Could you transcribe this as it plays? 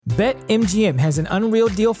BetMGM has an unreal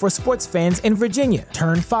deal for sports fans in Virginia.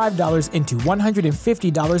 Turn $5 into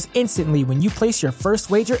 $150 instantly when you place your first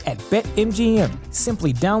wager at BetMGM.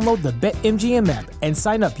 Simply download the BetMGM app and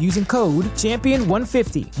sign up using code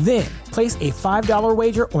Champion150. Then, place a $5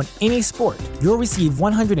 wager on any sport. You'll receive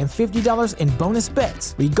 $150 in bonus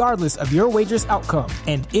bets, regardless of your wager's outcome.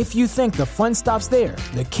 And if you think the fun stops there,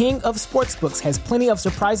 the King of Sportsbooks has plenty of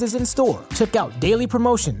surprises in store. Check out daily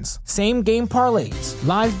promotions, same-game parlays,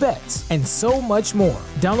 live bets, and so much more.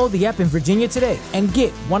 Download the app in Virginia today and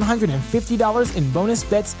get $150 in bonus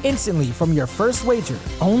bets instantly from your first wager.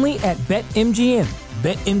 Only at BetMGM.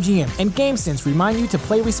 BetMGM and GameSense remind you to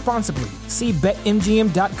play responsibly. See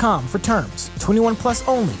BetMGM.com for terms. 21 plus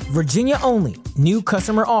only. Virginia only. New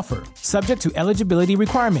customer offer. Subject to eligibility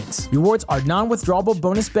requirements. Rewards are non-withdrawable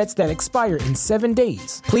bonus bets that expire in 7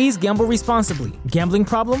 days. Please gamble responsibly. Gambling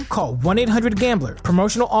problem? Call 1-800-GAMBLER.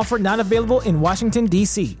 Promotional offer not available in Washington,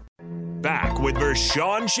 D.C. Back with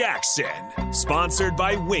Vershawn Jackson. Sponsored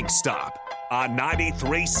by Wingstop on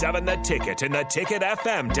 93.7 The Ticket and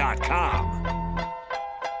theticketfm.com.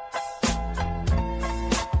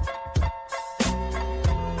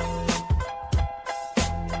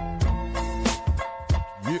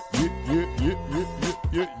 Yeah.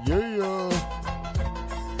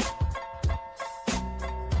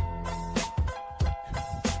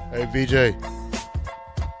 Hey, VJ.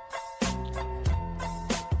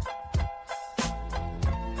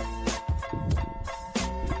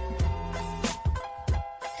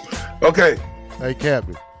 Okay. Hey,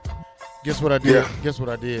 Captain. Guess what I did? Yeah. Guess what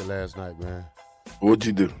I did last night, man? What'd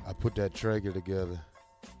you do? I put that Traeger together.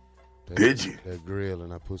 Did you? That grill,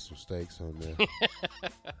 and I put some steaks on there.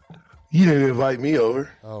 You didn't invite me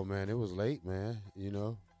over. Oh, man, it was late, man. You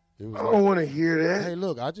know, it was. I don't want to hear that. Hey,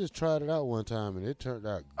 look, I just tried it out one time, and it turned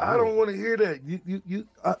out good. I don't want to hear that.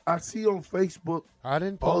 I see on Facebook. I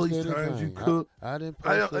didn't post all these anything. times you cook. I didn't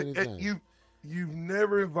post anything. You've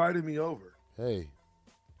never invited me over. Hey.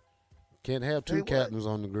 Can't have two captains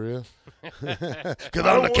on the grill. Because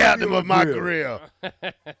I'm the captain of my grill.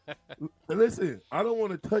 Listen, I don't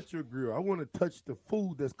want to touch your grill. I want to touch the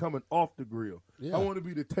food that's coming off the grill. Yeah. I want to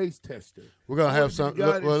be the taste tester. We're going to have something.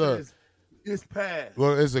 Look. It's past.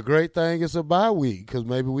 Well, it's a great thing. It's a bye week because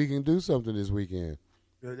maybe we can do something this weekend.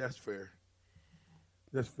 Yeah, that's fair.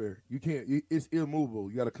 That's fair. You can't. It's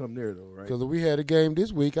immovable. You got to come there though, right? Because if we had a game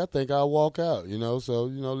this week, I think I'll walk out. You know, so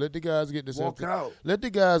let the guys get themselves. Walk out. Let the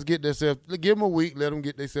guys get themselves. Give them a week. Let them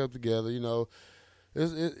get themselves together. You know,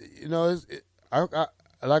 like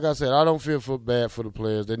I said, I don't feel bad for the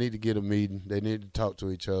players. They need to get a meeting. They need to talk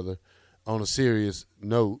to each other on a serious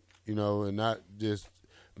note. You know, and not just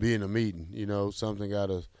be in a meeting. You know, something got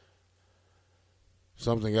to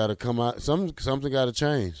come out. Something got to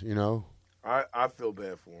change. You know. I feel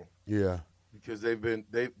bad for them. Yeah, because they've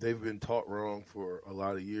been taught wrong for a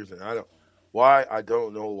lot of years, and I don't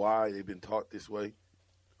know why they've been taught this way.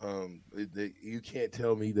 You can't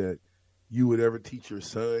tell me that you would ever teach your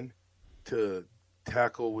son to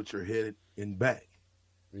tackle with your head and back.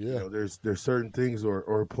 Yeah, you know, there's certain things,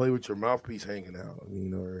 or play with your mouthpiece hanging out. I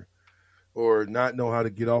mean, or not know how to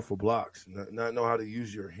get off of blocks, not know how to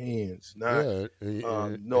use your hands, know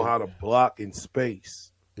how to block in space.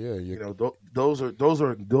 Yeah, you know, those are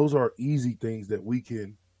easy things that we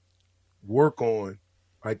can work on.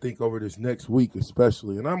 I think over this next week,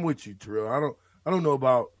 especially. And I'm with you, Terrell. I don't know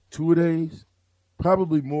about 2 days,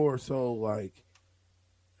 probably more so like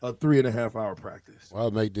a 3.5 hour practice. Well,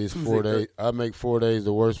 I'll make these 4 days. I make 4 days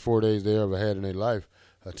the worst 4 days they ever had in their life.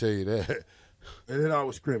 I tell you that. And then I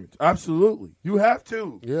was scrimmage. Absolutely, you have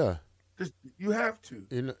to. Yeah, you have to.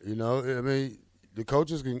 You know. I mean. The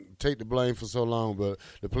coaches can take the blame for so long, but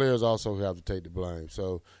the players also have to take the blame.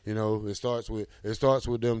 So, you know, it starts with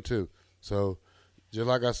them too. So, just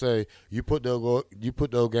like I say, you put those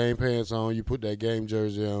game pants on, you put that game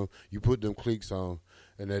jersey on, you put them cleats on,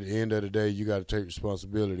 and at the end of the day, you got to take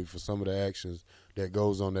responsibility for some of the actions that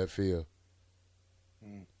goes on that field.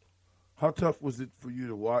 How tough was it for you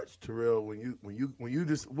to watch, Terrell, when you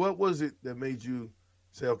just what was it that made you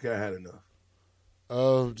say, okay, I had enough?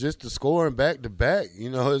 Just the scoring back to back. You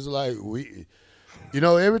know, it's like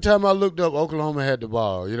every time I looked up, Oklahoma had the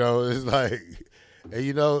ball. You know, it's like,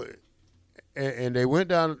 and they went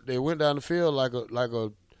down the field like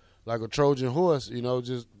a Trojan horse. You know,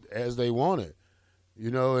 just as they wanted. You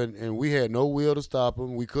know, and we had no will to stop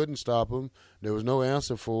them. We couldn't stop them. There was no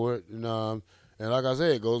answer for it. And like I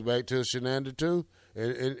said, it goes back to Shenander too,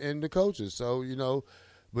 and the coaches. So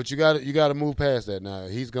but you got to move past that now.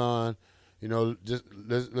 He's gone. You know, just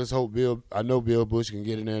let's hope I know Bill Bush can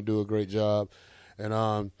get in there and do a great job. And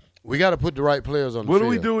We got to put the right players on the What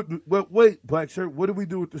field. do we do with wait, Black Shirt, what do we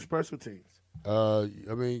do with the special teams? I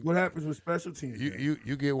mean, What happens with special teams?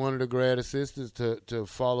 you get one of the grad assistants to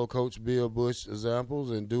follow Coach Bill Bush's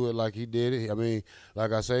examples and do it like he did it. I mean,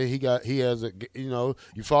 like I say, he has a, you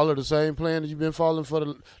follow the same plan that you've been following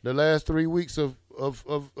for the last 3 weeks of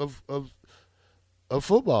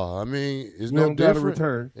football. I mean, it's no different. Got a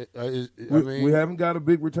return. We haven't got a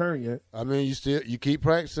big return yet. I mean, you keep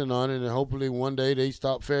practicing on it, and hopefully one day they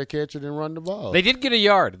stop fair catching and run the ball. They did get a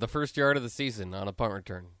yard, the first yard of the season on a punt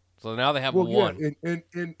return. So now they have one. Yeah,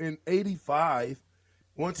 in 85,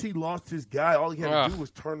 once he lost his guy, all he had to do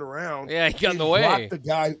was turn around. Yeah, he got in the way. Block the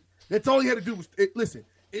guy. That's all he had to do was listen.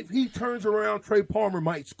 If he turns around, Trey Palmer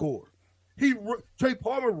might score. Trey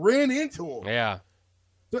Palmer ran into him. Yeah.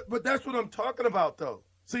 But that's what I'm talking about, though.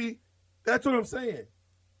 See, that's what I'm saying.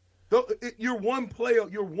 You're one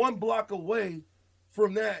block away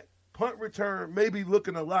from that punt return maybe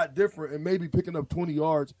looking a lot different and maybe picking up 20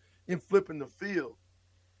 yards and flipping the field.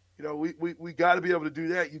 We got to be able to do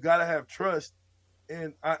that. You got to have trust.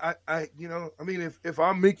 And I mean, if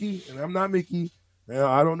I'm Mickey and I'm not Mickey, now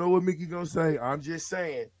I don't know what Mickey's gonna say. I'm just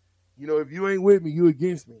saying, if you ain't with me, you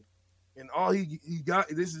against me. And all he got,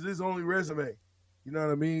 this is his only resume. You know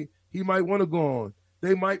what I mean? He might want to go on.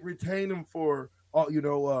 They might retain him for,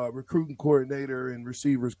 recruiting coordinator and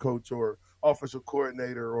receivers coach or offensive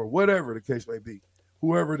coordinator or whatever the case may be.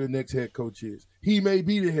 Whoever the next head coach is, he may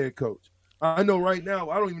be the head coach. I know right now,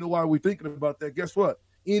 I don't even know why we're thinking about that. Guess what?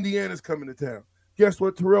 Indiana's coming to town. Guess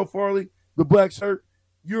what, Terrell Farley, the Black Shirt?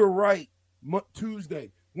 You're right.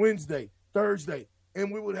 Tuesday, Wednesday, Thursday,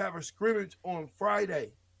 and we would have a scrimmage on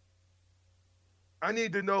Friday. I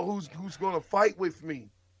need to know who's going to fight with me.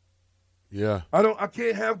 Yeah. I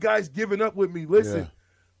can't have guys giving up with me. Listen,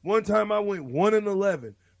 One time I went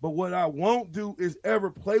 1-11, but what I won't do is ever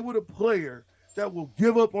play with a player that will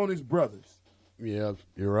give up on his brothers. Yeah,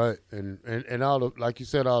 you're right, and all the, like you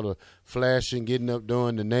said, all the flashing, getting up,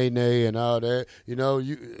 doing the nay and all that. You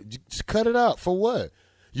just cut it out for what?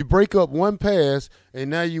 You break up one pass, and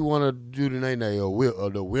now you want to do the nay or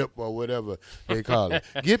the whip or whatever they call it.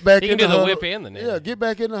 Get back in the huddle. Whip and the nay. Yeah, get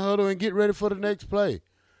back in the huddle and get ready for the next play.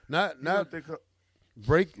 Not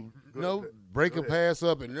break a pass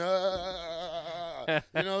up and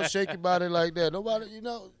shake your body like that. Nobody, You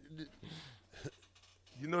know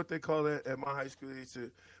what they call that at my high school?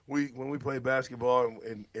 When we play basketball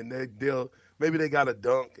and maybe they got a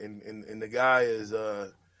dunk and the guy is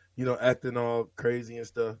acting all crazy and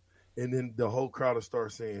stuff, and then the whole crowd will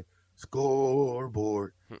start saying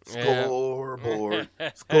scoreboard, scoreboard,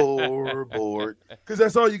 scoreboard, because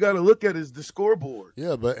that's all you got to look at is the scoreboard.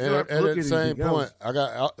 Yeah, but at the same point,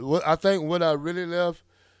 I think what I really left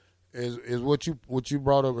is what you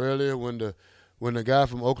brought up earlier when the guy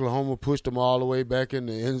from Oklahoma pushed him all the way back in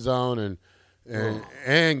the end zone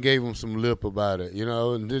and gave him some lip about it,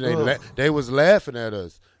 and then they was laughing at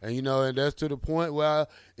us, and and that's to the point where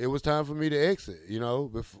it was time for me to exit,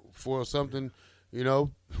 before something,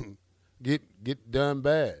 get done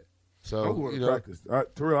bad. So I'm going to practice.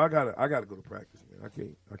 Terrell, I gotta go to practice,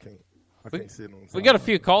 man. I can't sit on. We got a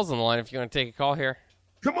few calls on the line. If you want to take a call here.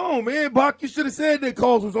 Come on, man, Bach. You should have said that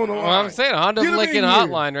calls was on the line. Well, I'm saying Honda Lincoln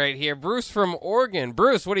Hotline right here. Bruce from Oregon.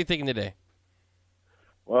 Bruce, what are you thinking today?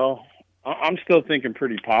 Well, I'm still thinking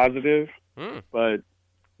pretty positive, but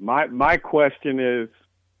my question is,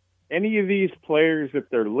 any of these players, if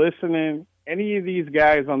they're listening, any of these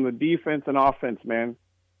guys on the defense and offense, man,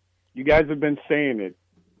 you guys have been saying it.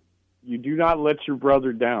 You do not let your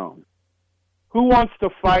brother down. Who wants to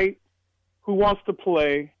fight? Who wants to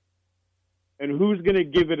play? And who's going to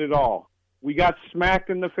give it all? We got smacked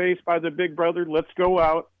in the face by the big brother. Let's go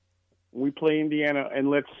out. We play Indiana, and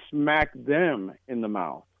let's smack them in the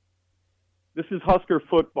mouth. This is Husker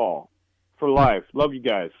football for life. Love you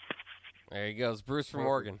guys. There he goes, Bruce from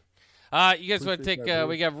Oregon. You guys want to take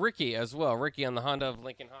we got Ricky as well. Ricky on the Honda of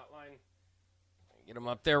Lincoln Hotline. Get him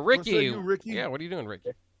up there. Ricky. Ricky. Yeah, what are you doing,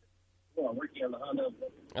 Ricky? Ricky on the Honda.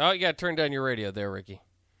 Oh, you got to turn down your radio there, Ricky.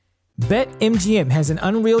 BetMGM has an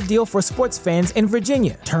unreal deal for sports fans in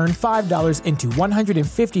Virginia. Turn $5 into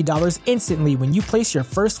 $150 instantly when you place your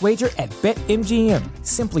first wager at BetMGM.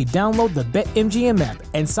 Simply download the BetMGM app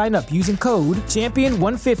and sign up using code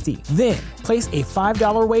Champion150. Then, place a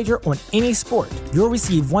 $5 wager on any sport. You'll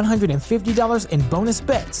receive $150 in bonus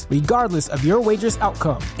bets, regardless of your wager's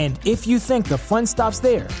outcome. And if you think the fun stops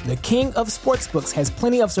there, the King of Sportsbooks has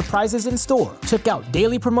plenty of surprises in store. Check out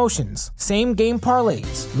daily promotions, same-game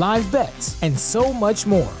parlays, live bets, and so much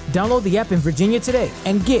more. Download the app in Virginia today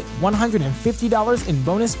and get $150 in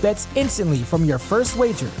bonus bets instantly from your first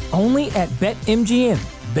wager. Only at BetMGM.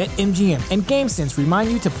 BetMGM and GameSense remind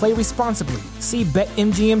you to play responsibly. See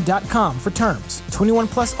BetMGM.com for terms. 21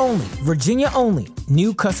 plus only. Virginia only.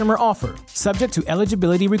 New customer offer. Subject to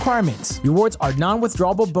eligibility requirements. Rewards are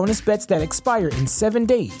non-withdrawable bonus bets that expire in 7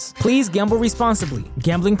 days. Please gamble responsibly.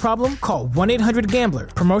 Gambling problem? Call 1-800-GAMBLER.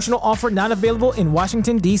 Promotional offer not available in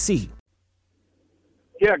Washington, D.C.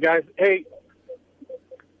 Yeah, guys. Hey,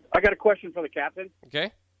 I got a question for the captain.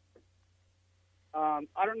 Okay.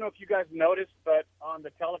 I don't know if you guys noticed, but on the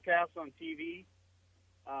telecast on TV,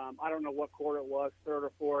 I don't know what quarter it was, third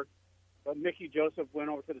or fourth, but Mickey Joseph went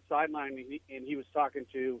over to the sideline and he was talking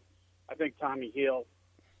to, I think, Tommy Hill,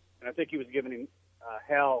 and I think he was giving him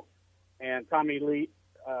hell, and Tommy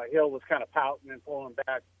Hill was kind of pouting and pulling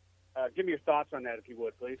back. Give me your thoughts on that, if you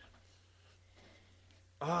would, please.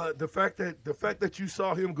 The fact that you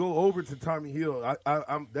saw him go over to Tommy Hill,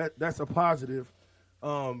 that's a positive.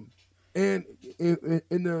 And in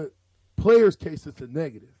the player's case, it's a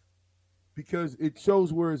negative because it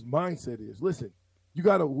shows where his mindset is. Listen, you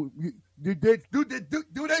gotta. Do they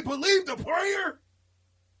believe the player?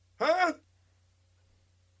 Huh?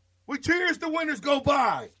 We cheers the winners go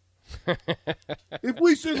by. If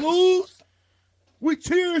we should lose, we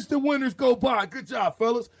cheers the winners go by. Good job,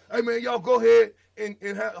 fellas. Hey man, y'all go ahead and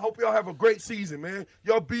hope y'all have a great season, man.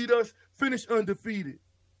 Y'all beat us, finish undefeated.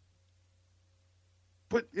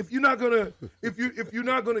 But if you're not gonna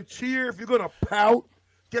cheer, if you're gonna pout,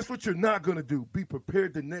 guess what you're not gonna do? Be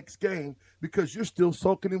prepared the next game because you're still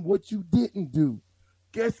soaking in what you didn't do.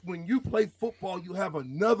 Guess when you play football, you have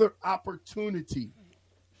another opportunity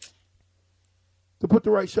to put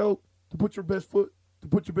the right show, to put your best foot, to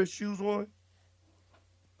put your best shoes on,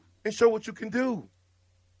 and show what you can do.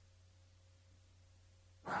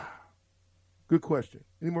 Good question.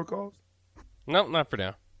 Any more calls? Nope, not for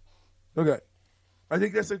now. Okay. I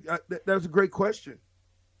think that's a great question.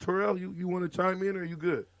 Terrell, you want to chime in or are you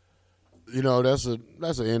good? You know, that's an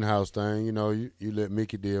in-house thing. You know, you let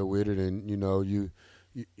Mickey deal with it, and you know you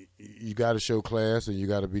got to show class and you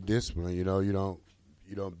got to be disciplined. You know, you don't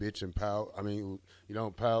bitch and pout. I mean, you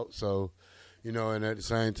don't pout. So, you know, and at the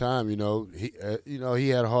same time, he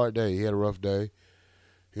had a hard day. He had a rough day.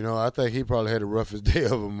 You know, I think he probably had the roughest day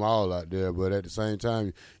of them all out there. But at the same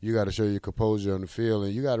time, you got to show your composure on the field,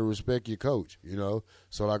 and you got to respect your coach. You know,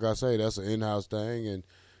 so like I say, that's an in-house thing, and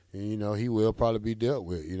you know he will probably be dealt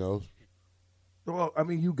with. You know. Well, I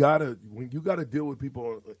mean, you gotta deal with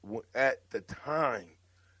people at the time.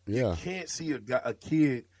 Yeah. You can't see a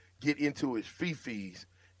kid get into his fifis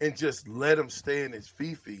and just let him stay in his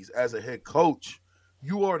fifis. As a head coach,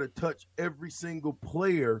 you are to touch every single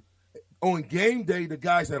player. On game day, the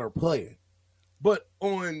guys that are playing, but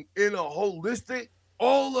in a holistic,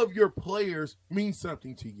 all of your players mean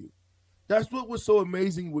something to you. That's what was so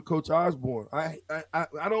amazing with Coach Osborne. I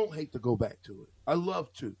don't hate to go back to it. I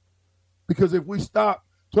love to, because if we stop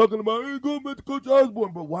talking about going back to Coach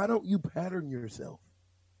Osborne, but why don't you pattern yourself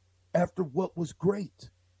after what was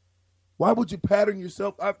great? Why would you pattern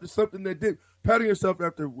yourself after something that did? Pattern yourself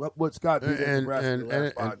after what Scott did in Nebraska the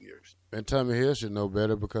last 5 years. And Tommy Hill should know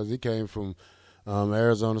better because he came from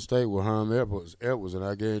Arizona State with Herm Edwards, and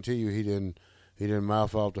I guarantee you he didn't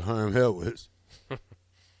mouth off to Herm Edwards.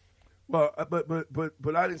 Well, but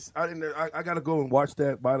I got to go and watch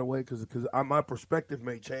that, by the way, because my perspective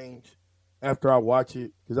may change after I watch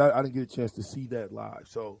it, because I didn't get a chance to see that live.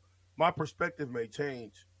 So my perspective may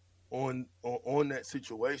change on that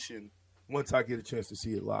situation once I get a chance to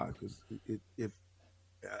see it live, because if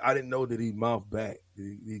I didn't know that he mouthed back.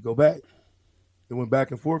 Did he go back? It went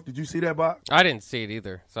back and forth. Did you see that, Bob? I didn't see it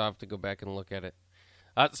either, so I'll have to go back and look at it.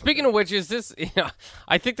 Speaking of which, is this?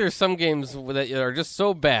 I think there's some games that are just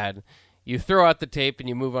so bad, you throw out the tape and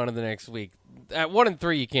you move on to the next week. At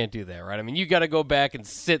 1-3, you can't do that, right? I mean, you got to go back and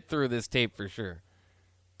sit through this tape for sure.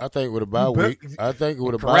 I think with a bye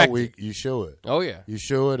week, you show it. Oh yeah, you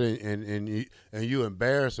show it, and you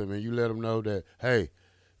embarrass them, and you let them know that, hey,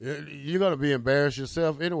 you're gonna be embarrassed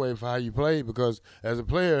yourself anyway for how you play, because as a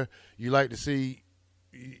player, you like to see,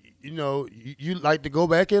 you like to go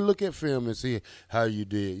back and look at film and see how you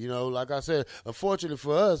did. You know, like I said, unfortunately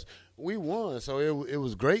for us, we won, so it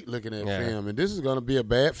was great looking at film, and this is gonna be a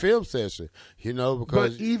bad film session. You know,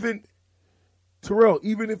 because Terrell,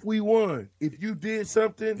 even if we won, if you did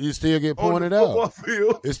something, you still get pointed out.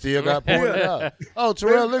 Field, it still got pointed out. Oh,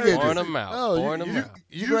 Terrell, look at this. Oh,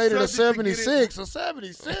 you rated a 76 or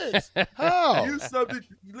 76. How? You're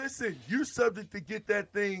subject to get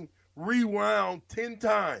that thing rewound 10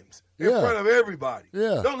 times in front of everybody.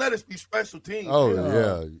 Yeah. Don't let us be special teams. Oh,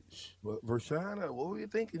 yeah. But Vershana, what were you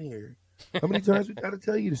thinking here? How many times we got to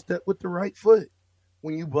tell you to step with the right foot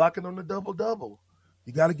when you blocking on the double-double?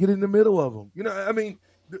 You got to get in the middle of them. You know, I mean,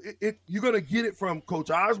 you're going to get it from Coach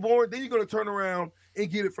Osborne, then you're going to turn around and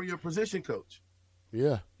get it from your position coach.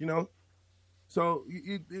 Yeah. You know? So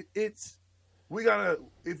we got to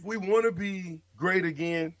 – if we want to be great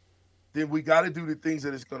again, then we got to do the things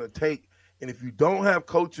that it's going to take. And if you don't have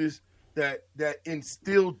coaches that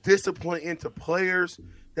instill discipline into players,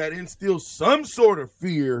 that instill some sort of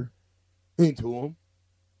fear into them,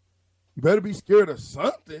 you better be scared of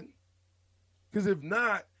something. Because if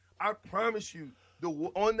not, I promise you,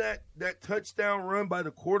 on that touchdown run by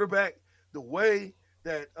the quarterback, the way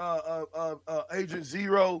that Agent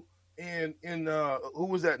Zero and who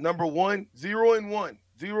was that, number 1? 0 and 1.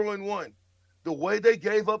 The way they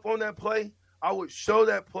gave up on that play, I would show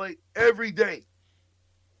that play every day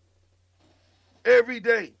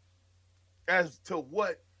as to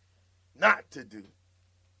what not to do.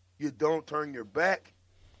 You don't turn your back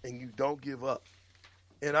and you don't give up.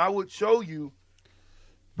 And I would show you,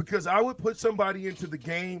 because I would put somebody into the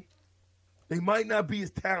game, they might not be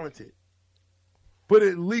as talented, but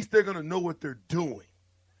at least they're going to know what they're doing.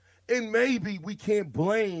 And maybe we can't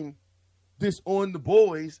blame this on the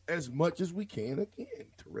boys as much as we can again,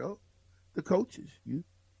 Terrell. The coaches, you know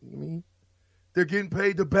what I mean? They're getting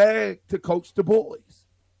paid the bag to coach the boys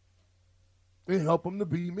and help them to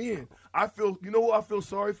be men. You know who I feel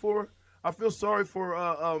sorry for? I feel sorry for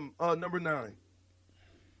number 9.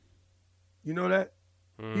 You know that?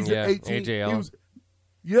 He's 18. AJ Allen.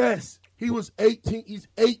 He was 18. He's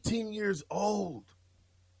 18 years old,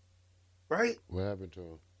 right? What happened to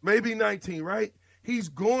him? Maybe 19, right? He's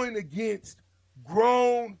going against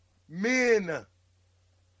grown men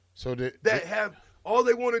that have all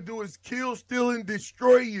they want to do is kill, steal, and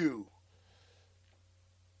destroy you.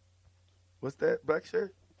 What's that, back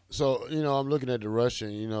shirt? So, I'm looking at the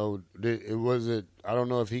rushing, I don't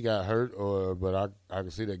know if he got hurt but I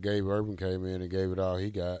can see that Gabe Urban came in and gave it all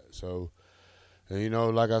he got. So,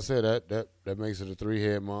 and, like I said, that makes it a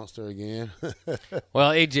 3-head monster again.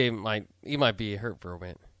 Well, AJ might be hurt for a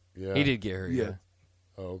minute. Yeah. He did get hurt. Yeah.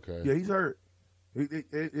 Oh, okay. Yeah, he's hurt.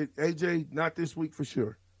 AJ, not this week for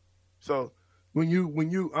sure. So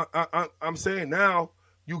I'm saying now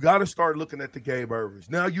you got to start looking at the Gabe Urbans.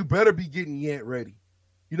 Now you better be getting Yant ready.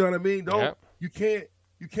 You know what I mean?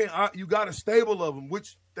 You got a stable of them,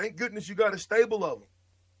 which thank goodness you got a stable of them.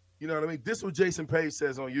 You know what I mean? This is what Jason Page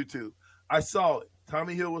says on YouTube. I saw it.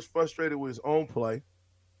 Tommy Hill was frustrated with his own play,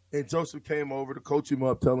 and Joseph came over to coach him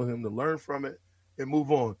up, telling him to learn from it and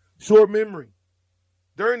move on. Short memory.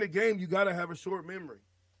 During the game, you got to have a short memory.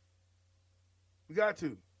 You got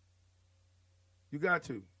to.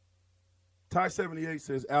 Ty 78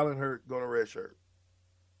 says Allen Hurt going to red shirt.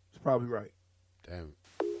 It's probably right. Damn it.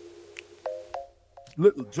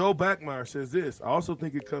 Look, Joe Backmeyer says this. I also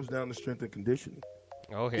think it comes down to strength and conditioning.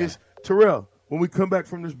 Oh, yeah. Terrell, when we come back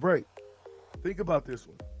from this break, think about this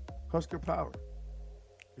one. Husker Power.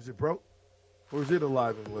 Is it broke or is it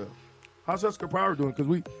alive and well? How's Husker Power doing? Because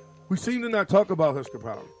we seem to not talk about Husker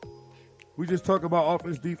Power. We just talk about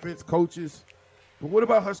offense, defense, coaches. But what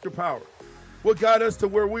about Husker Power? What got us to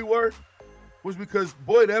where we were was because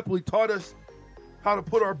Boyd Epley taught us how to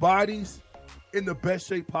put our bodies in the best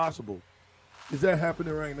shape possible. Is that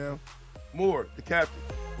happening right now? Moore, the captain,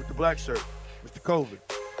 with the black shirt, Mr. Colvin,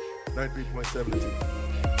 93.72.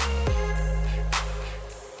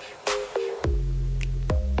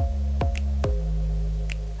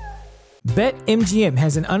 BetMGM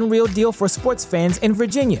has an unreal deal for sports fans in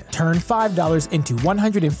Virginia. Turn $5 into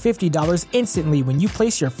 $150 instantly when you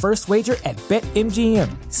place your first wager at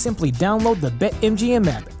BetMGM. Simply download the BetMGM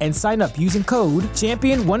app and sign up using code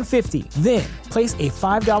Champion150. Then, place a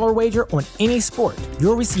 $5 wager on any sport.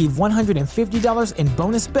 You'll receive $150 in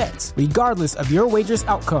bonus bets, regardless of your wager's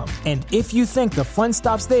outcome. And if you think the fun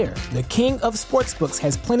stops there, the King of Sportsbooks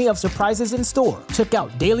has plenty of surprises in store. Check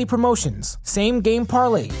out daily promotions, same-game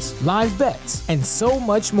parlays, live bets, and so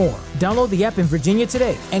much more. Download the app in Virginia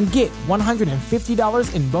today and get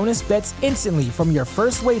 $150 in bonus bets instantly from your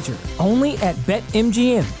first wager. Only at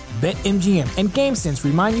BetMGM. BetMGM and GameSense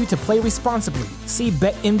remind you to play responsibly. See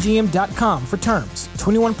BetMGM.com for terms.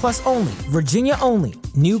 21 plus only. Virginia only.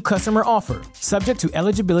 New customer offer. Subject to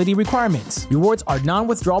eligibility requirements. Rewards are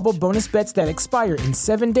non-withdrawable bonus bets that expire in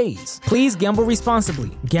 7 days. Please gamble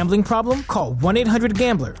responsibly. Gambling problem? Call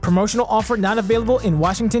 1-800-GAMBLER. Promotional offer not available in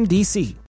Washington, D.C.